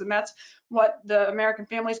regulations, and that's what the American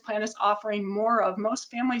Families Plan is offering more of. Most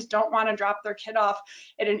families don't want to drop their kid off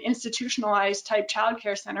at an institutionalized type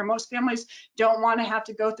childcare center. Most families don't want to have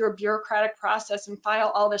to go through a bureaucratic process and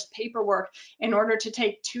file all this paperwork in order to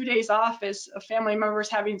take 2 days off as a family member is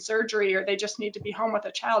having surgery, or they just need to be home with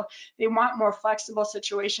a child. They want more flexible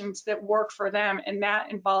situations that work for them, and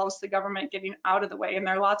that involves the government getting out of the way. And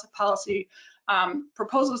there are lots of policy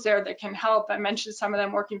proposals there that can help. I mentioned some of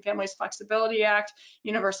them: Working Families Flexibility Act,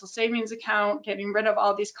 Universal Savings Account, getting rid of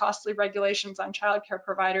all these costly regulations on childcare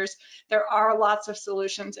providers. There are lots of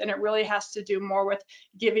solutions, and it really has to do more with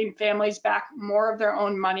giving families back more of their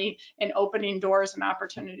own money and opening doors and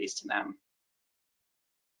opportunities to them.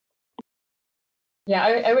 Yeah,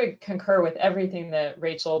 I would concur with everything that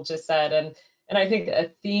Rachel just said. And I think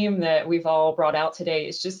a theme that we've all brought out today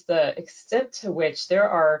is just the extent to which there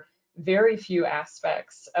are very few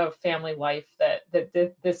aspects of family life that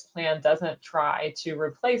this plan doesn't try to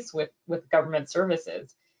replace with government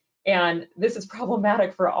services. And this is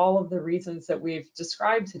problematic for all of the reasons that we've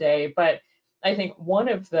described today. But I think one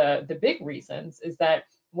of the big reasons is that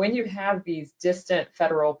when you have these distant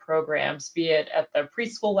federal programs, be it at the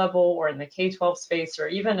preschool level or in the K-12 space, or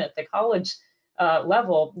even at the college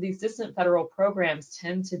level, these distant federal programs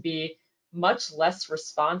tend to be much less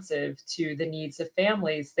responsive to the needs of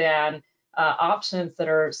families than options that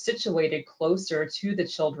are situated closer to the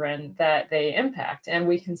children that they impact. And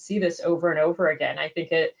we can see this over and over again. I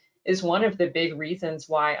think it is one of the big reasons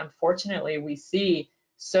why, unfortunately, we see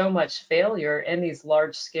so much failure in these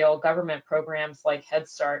large-scale government programs like Head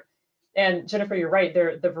Start. And Jennifer, you're right,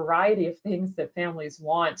 the variety of things that families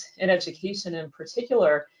want in education in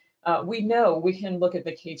particular. We know, we can look at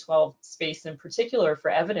the K-12 space in particular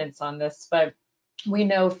for evidence on this, but we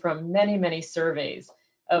know from many, many surveys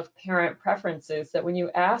of parent preferences that when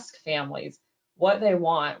you ask families what they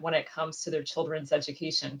want when it comes to their children's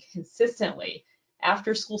education, consistently,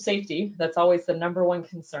 after school safety, that's always the number one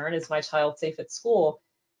concern: is my child safe at school?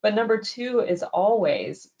 But number two is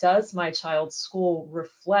always, does my child's school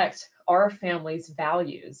reflect our family's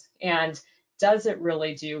values? And does it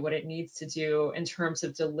really do what it needs to do in terms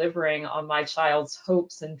of delivering on my child's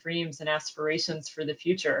hopes and dreams and aspirations for the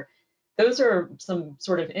future? Those are some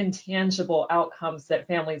sort of intangible outcomes that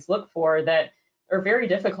families look for that are very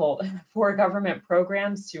difficult for government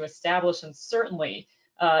programs to establish, and certainly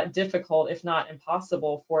difficult, if not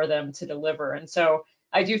impossible, for them to deliver. And so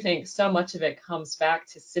I do think so much of it comes back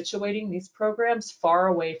to situating these programs far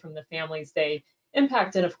away from the families they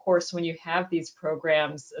impact. And of course, when you have these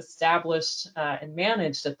programs established and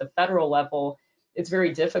managed at the federal level, it's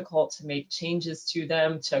very difficult to make changes to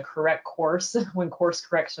them, to correct course when course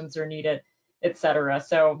corrections are needed, et cetera.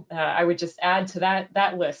 So I would just add to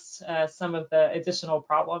that list some of the additional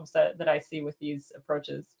problems that I see with these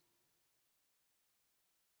approaches.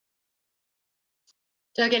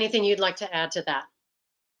 Doug, anything you'd like to add to that?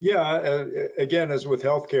 Yeah, again, as with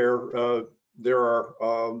healthcare, there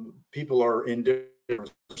are people are in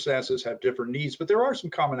different circumstances, have different needs, but there are some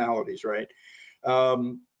commonalities, right?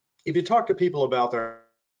 if you talk to people about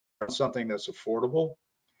something that's affordable,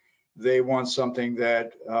 they want something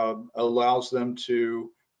that allows them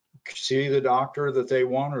to see the doctor that they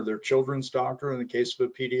want, or their children's doctor in the case of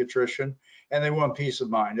a pediatrician, and they want peace of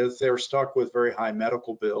mind. If they're stuck with very high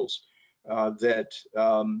medical bills, that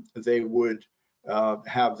they would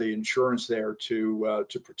have the insurance there to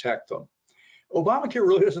protect them. Obamacare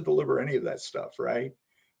really doesn't deliver any of that stuff, right?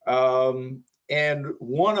 And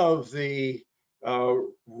one of the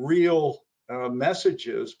real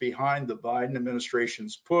messages behind the Biden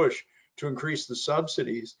administration's push to increase the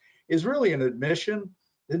subsidies is really an admission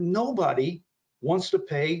that nobody wants to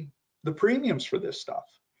pay the premiums for this stuff.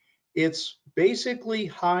 It's basically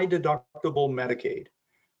high deductible Medicaid.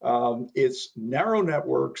 It's narrow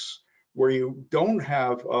networks where you don't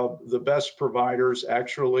have the best providers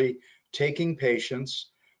actually taking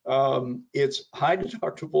patients. It's high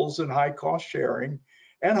deductibles and high cost sharing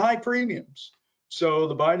and high premiums. So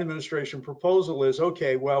the Biden administration proposal is,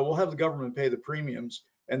 okay, well, we'll have the government pay the premiums,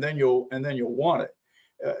 and then you'll want it.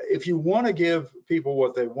 If you want to give people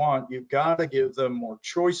what they want, you've got to give them more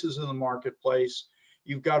choices in the marketplace.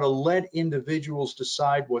 You've got to let individuals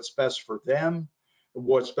decide what's best for them,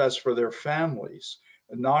 what's best for their families,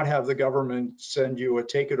 and not have the government send you a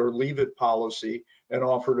take it or leave it policy and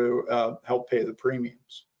offer to help pay the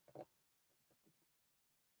premiums.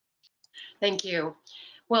 Thank you.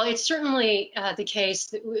 Well, it's certainly the case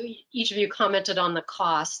that each of you commented on the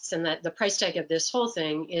costs, and that the price tag of this whole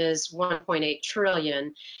thing is $1.8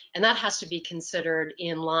 trillion, and that has to be considered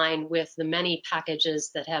in line with the many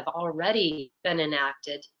packages that have already been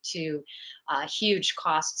enacted to huge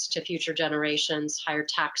costs to future generations, higher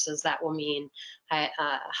taxes that will mean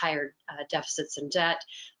higher deficits and debt.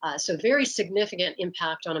 So very significant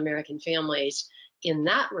impact on American families in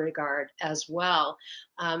that regard as well.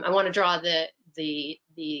 I want to draw the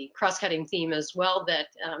cross-cutting theme as well, that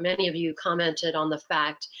many of you commented on the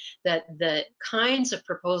fact that the kinds of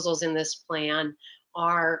proposals in this plan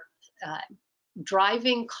are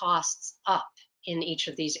driving costs up in each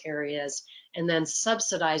of these areas and then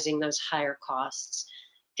subsidizing those higher costs.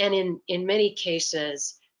 And in many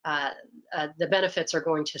cases, the benefits are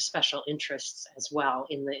going to special interests as well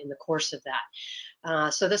in the course of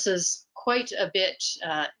that. So this is quite a bit,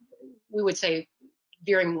 we would say,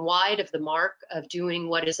 veering wide of the mark of doing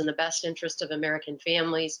what is in the best interest of American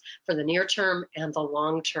families for the near term and the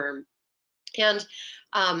long term. And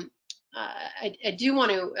I do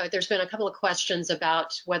want to, there's been a couple of questions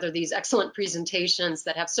about whether these excellent presentations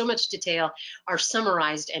that have so much detail are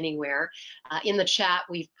summarized anywhere. In the chat,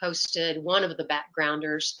 we've posted one of the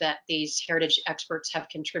backgrounders that these heritage experts have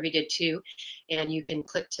contributed to, and you can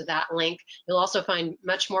click to that link. You'll also find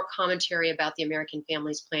much more commentary about the American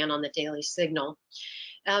Families Plan on the Daily Signal.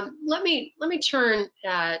 Let me turn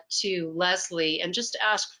to Leslie and just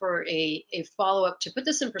ask for a follow-up to put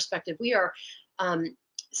this in perspective. We are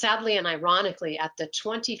sadly and ironically at the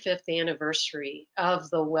 25th anniversary of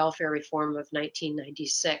the welfare reform of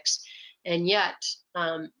 1996, and yet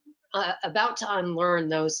about to unlearn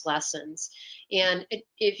those lessons. And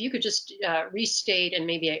if you could just restate and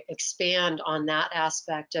maybe expand on that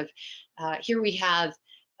aspect of, here we have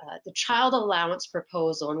the child allowance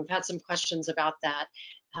proposal, and we've had some questions about that,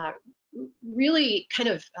 really kind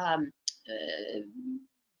of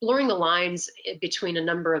blurring the lines between a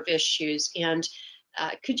number of issues. And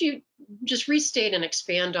could you just restate and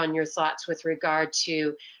expand on your thoughts with regard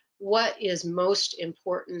to what is most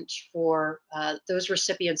important for those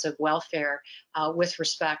recipients of welfare with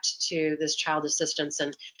respect to this child assistance,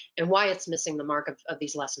 and why it's missing the mark of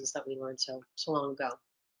these lessons that we learned so long ago?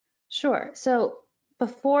 Sure. So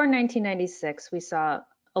before 1996, we saw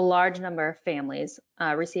a large number of families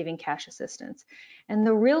receiving cash assistance. And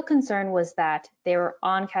the real concern was that they were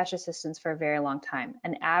on cash assistance for a very long time.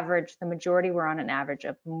 The majority were on an average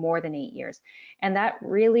of more than 8 years. And that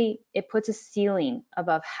really, it puts a ceiling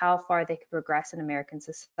above how far they could progress in American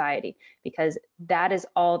society, because that is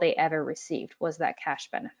all they ever received, was that cash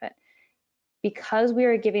benefit. Because we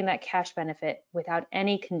were giving that cash benefit without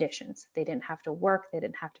any conditions, they didn't have to work, they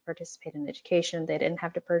didn't have to participate in education, they didn't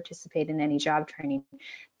have to participate in any job training.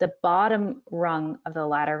 The bottom rung of the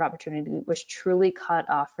ladder of opportunity was truly cut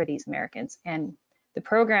off for these Americans. And the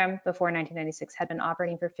program before 1996 had been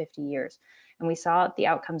operating for 50 years. And we saw the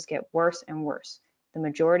outcomes get worse and worse. The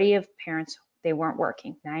majority of parents, they weren't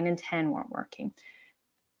working. 9 in 10 weren't working.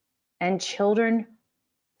 And children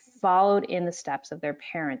followed in the steps of their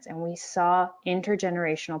parents, and we saw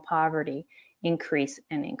intergenerational poverty increase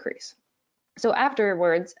and increase. So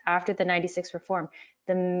afterwards, after the 96 reform,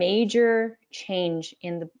 the major change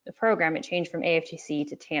in the program, it changed from AFTC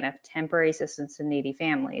to TANF, Temporary Assistance to Needy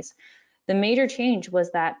Families. The major change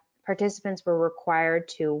was that participants were required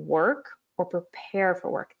to work or prepare for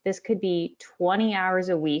work. This could be 20 hours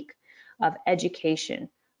a week of education,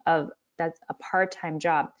 that's a part-time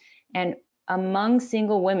job. And among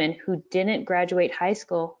single women who didn't graduate high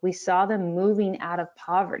school, we saw them moving out of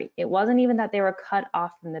poverty. It wasn't even that they were cut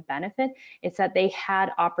off from the benefit, it's that they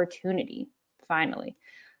had opportunity, finally.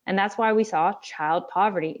 And that's why we saw child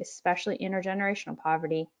poverty, especially intergenerational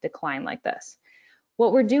poverty, decline like this.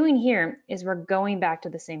 What we're doing here is we're going back to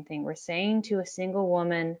the same thing. We're saying to a single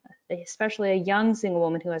woman, especially a young single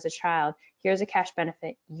woman who has a child, here's a cash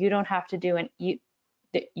benefit. You don't have to do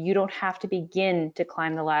you don't have to begin to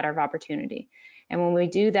climb the ladder of opportunity. And when we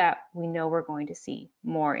do that, we know we're going to see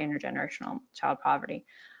more intergenerational child poverty.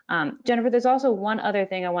 Jennifer, there's also one other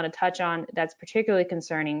thing I want to touch on that's particularly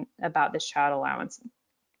concerning about this child allowance.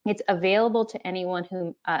 It's available to anyone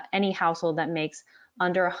who, any household that makes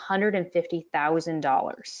under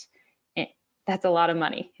 $150,000. That's a lot of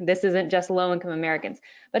money. This isn't just low-income Americans.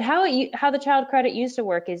 But how the child credit used to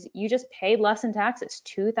work is you just paid less in taxes,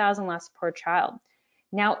 $2,000 less per child.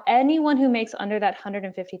 Now, anyone who makes under that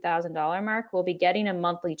 $150,000 mark will be getting a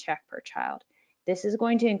monthly check per child. This is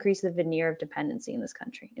going to increase the veneer of dependency in this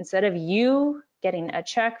country. Instead of you getting a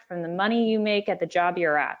check from the money you make at the job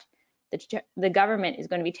you're at, the government is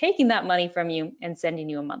going to be taking that money from you and sending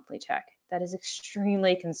you a monthly check. That is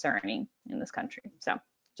extremely concerning in this country. So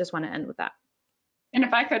just want to end with that. And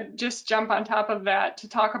if I could just jump on top of that to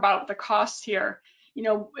talk about the costs here, you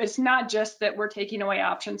know, it's not just that we're taking away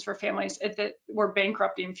options for families, it's that we're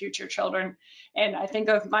bankrupting future children. And I think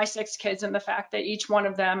of my 6 kids and the fact that each one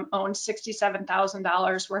of them owns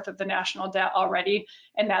 $67,000 worth of the national debt already.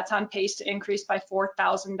 And that's on pace to increase by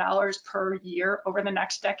 $4,000 per year over the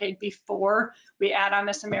next decade before we add on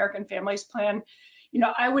this American Families Plan. You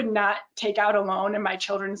know, I would not take out a loan in my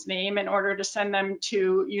children's name in order to send them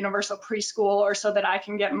to universal preschool or so that I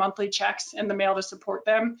can get monthly checks in the mail to support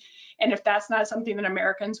them. And if that's not something that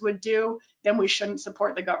Americans would do, then we shouldn't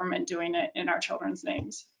support the government doing it in our children's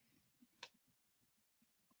names.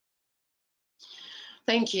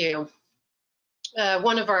 Thank you.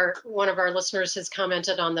 One of our listeners has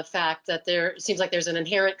commented on the fact that there seems like there's an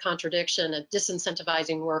inherent contradiction of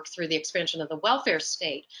disincentivizing work through the expansion of the welfare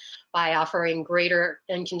state by offering greater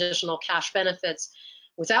unconditional cash benefits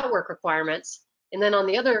without work requirements. And then on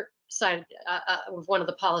the other side of one of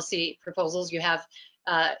the policy proposals, you have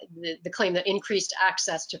the claim that increased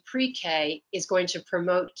access to pre-K is going to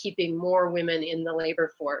promote keeping more women in the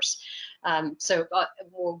labor force. So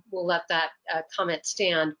we'll let that comment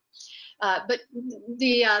stand. But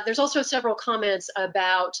there's also several comments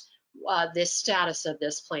about the status of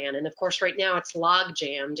this plan. And of course, right now it's log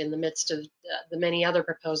jammed in the midst of the many other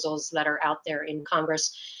proposals that are out there in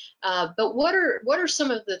Congress. But what are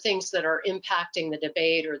some of the things that are impacting the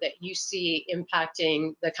debate or that you see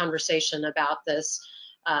impacting the conversation about this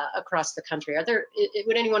across the country?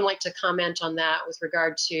 Would anyone like to comment on that with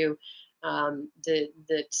regard to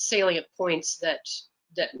the salient points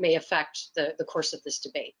that may affect the course of this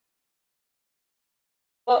debate?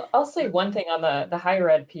 Well, I'll say one thing on the higher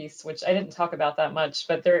ed piece, which I didn't talk about that much,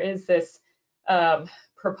 but there is this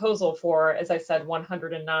proposal for, as I said,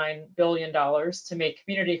 $109 billion to make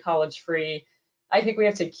community college free. I think we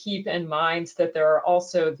have to keep in mind that there are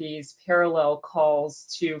also these parallel calls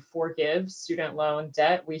to forgive student loan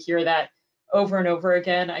debt. We hear that over and over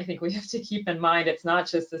again. I think we have to keep in mind it's not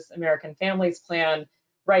just this American Families Plan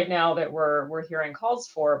right now that we're hearing calls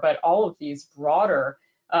for, but all of these broader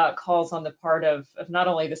calls on the part of not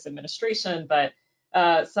only this administration, but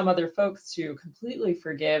some other folks to completely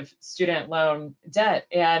forgive student loan debt.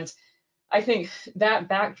 And I think that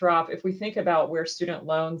backdrop, if we think about where student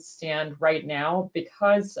loans stand right now,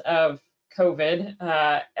 because of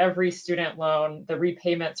COVID, every student loan, the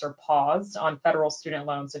repayments are paused on federal student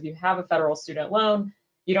loans. If you have a federal student loan,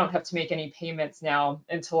 you don't have to make any payments now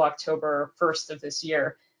until October 1st of this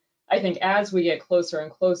year. I think as we get closer and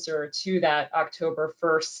closer to that October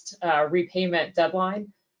 1st repayment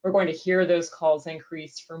deadline, we're going to hear those calls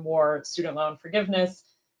increase for more student loan forgiveness,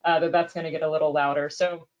 that's going to get a little louder.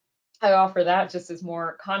 So I offer that just as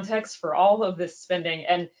more context for all of this spending.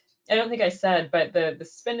 And I don't think I said, but the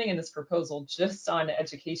spending in this proposal just on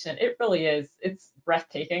education, it really is, it's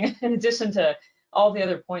breathtaking. In addition to all the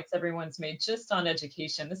other points everyone's made just on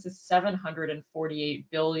education, this is $748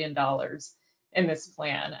 billion in this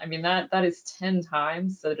plan. I mean, that is 10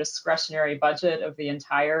 times the discretionary budget of the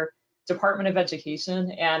entire Department of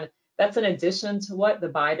Education. And that's in addition to what the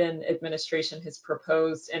Biden administration has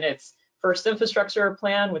proposed in its first infrastructure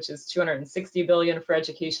plan, which is $260 billion for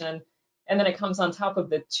education. And then it comes on top of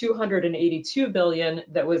the $282 billion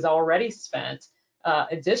that was already spent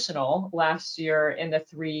additional last year in the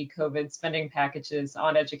 3 COVID spending packages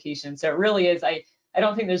on education. So it really is, I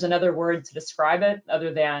don't think there's another word to describe it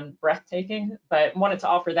other than breathtaking, but wanted to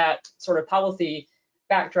offer that sort of policy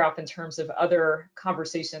backdrop in terms of other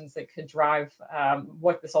conversations that could drive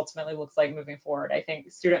what this ultimately looks like moving forward. I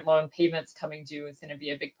think student loan payments coming due is going to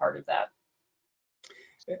be a big part of that.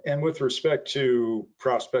 And with respect to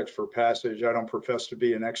prospects for passage, I don't profess to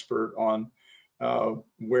be an expert on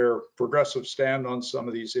where progressives stand on some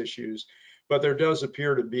of these issues, but there does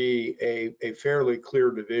appear to be a fairly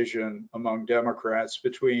clear division among Democrats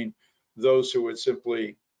between those who would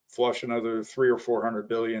simply flush another $300 or $400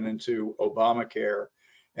 billion into Obamacare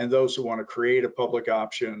and those who want to create a public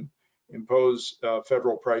option, impose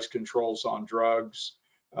federal price controls on drugs,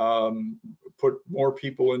 put more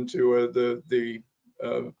people into a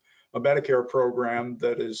Medicare program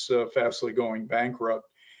that is fastly going bankrupt.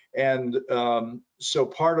 And so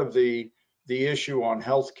part of the issue on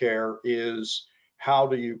healthcare is how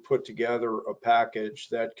do you put together a package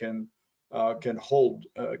that can hold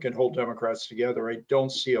Democrats together. I don't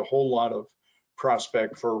see a whole lot of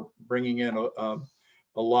prospect for bringing in a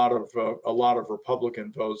lot of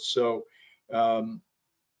Republican votes. So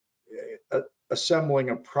assembling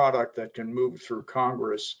a product that can move through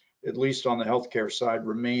Congress, at least on the healthcare side,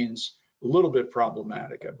 remains a little bit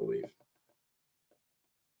problematic, I believe.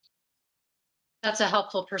 That's a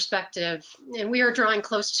helpful perspective. And we are drawing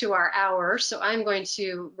close to our hour, so I'm going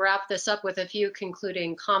to wrap this up with a few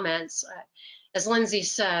concluding comments. As Lindsay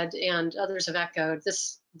said, and others have echoed,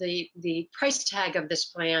 the price tag of this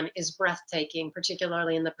plan is breathtaking,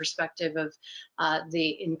 particularly in the perspective of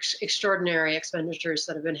the extraordinary expenditures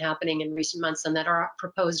that have been happening in recent months and that are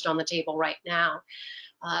proposed on the table right now.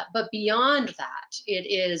 But beyond that, it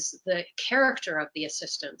is the character of the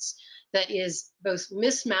assistance that is both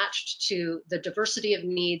mismatched to the diversity of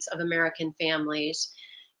needs of American families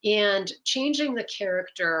and changing the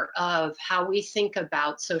character of how we think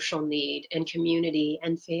about social need and community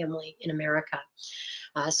and family in America.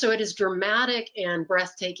 So it is dramatic and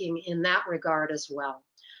breathtaking in that regard as well.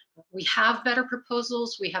 We have better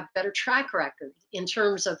proposals, we have better track record in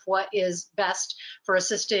terms of what is best for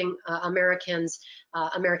assisting Americans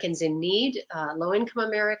in need, low-income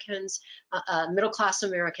Americans, middle-class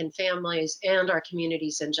American families, and our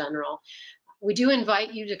communities in general. We do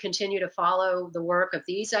invite you to continue to follow the work of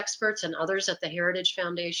these experts and others at the Heritage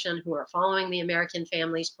Foundation who are following the American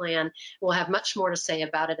Families Plan. We'll have much more to say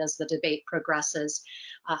about it as the debate progresses.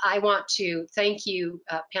 I want to thank you,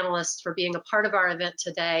 panelists, for being a part of our event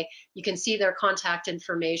today. You can see their contact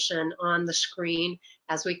information on the screen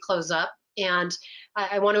as we close up. And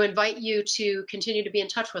I want to invite you to continue to be in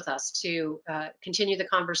touch with us to continue the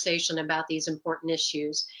conversation about these important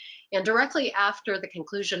issues. And directly after the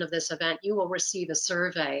conclusion of this event, you will receive a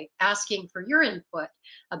survey asking for your input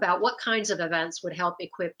about what kinds of events would help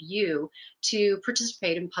equip you to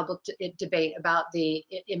participate in public debate about the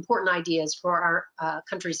important ideas for our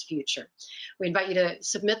country's future. We invite you to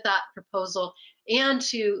submit that proposal and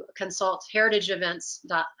to consult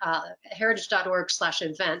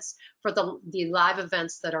heritage.org/events for the live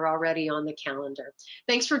events that are already on the calendar.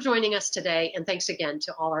 Thanks for joining us today, and thanks again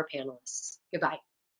to all our panelists. Goodbye.